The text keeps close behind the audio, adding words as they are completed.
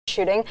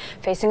shooting,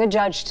 facing a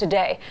judge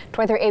today.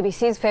 23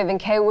 ABC's Faven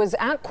K was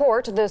at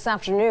court this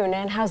afternoon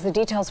and has the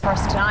details for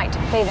us tonight.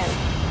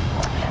 Faven.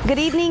 Good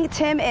evening,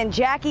 Tim and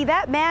Jackie.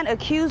 That man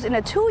accused in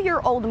a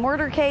 2-year-old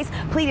murder case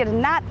pleaded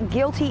not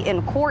guilty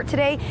in court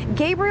today.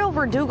 Gabriel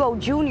Verdugo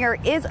Jr.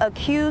 is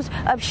accused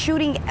of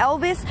shooting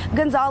Elvis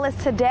Gonzalez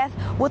to death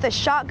with a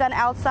shotgun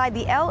outside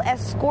the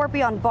LS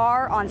Scorpion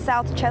bar on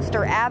South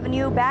Chester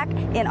Avenue back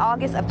in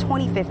August of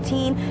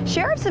 2015.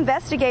 Sheriff's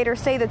investigators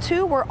say the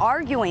two were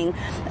arguing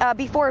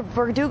before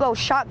Verdugo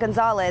shot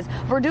Gonzalez.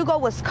 Verdugo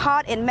was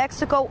caught in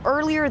Mexico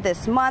earlier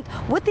this month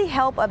with the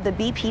help of the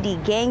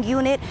BPD gang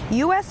unit,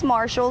 U.S.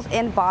 Marshals,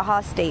 and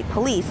Baja State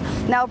Police.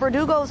 Now,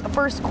 Verdugo's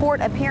first court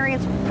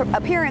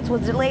appearance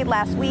was delayed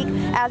last week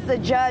as the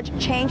judge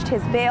changed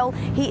his bail.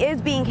 He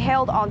is being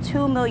held on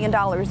 $2 million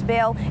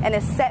bail and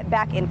is set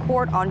back in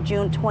court on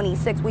June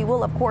 26. We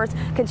will, of course,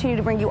 continue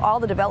to bring you all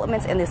the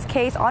developments in this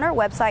case on our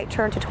website,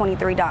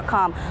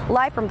 turnto23.com.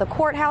 Live from the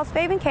courthouse,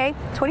 Faven K,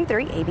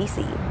 23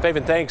 ABC.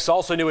 Faven, thanks.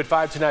 Also new at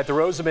 5 tonight, the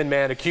Rosamond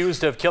man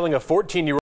accused of killing a 14-year-old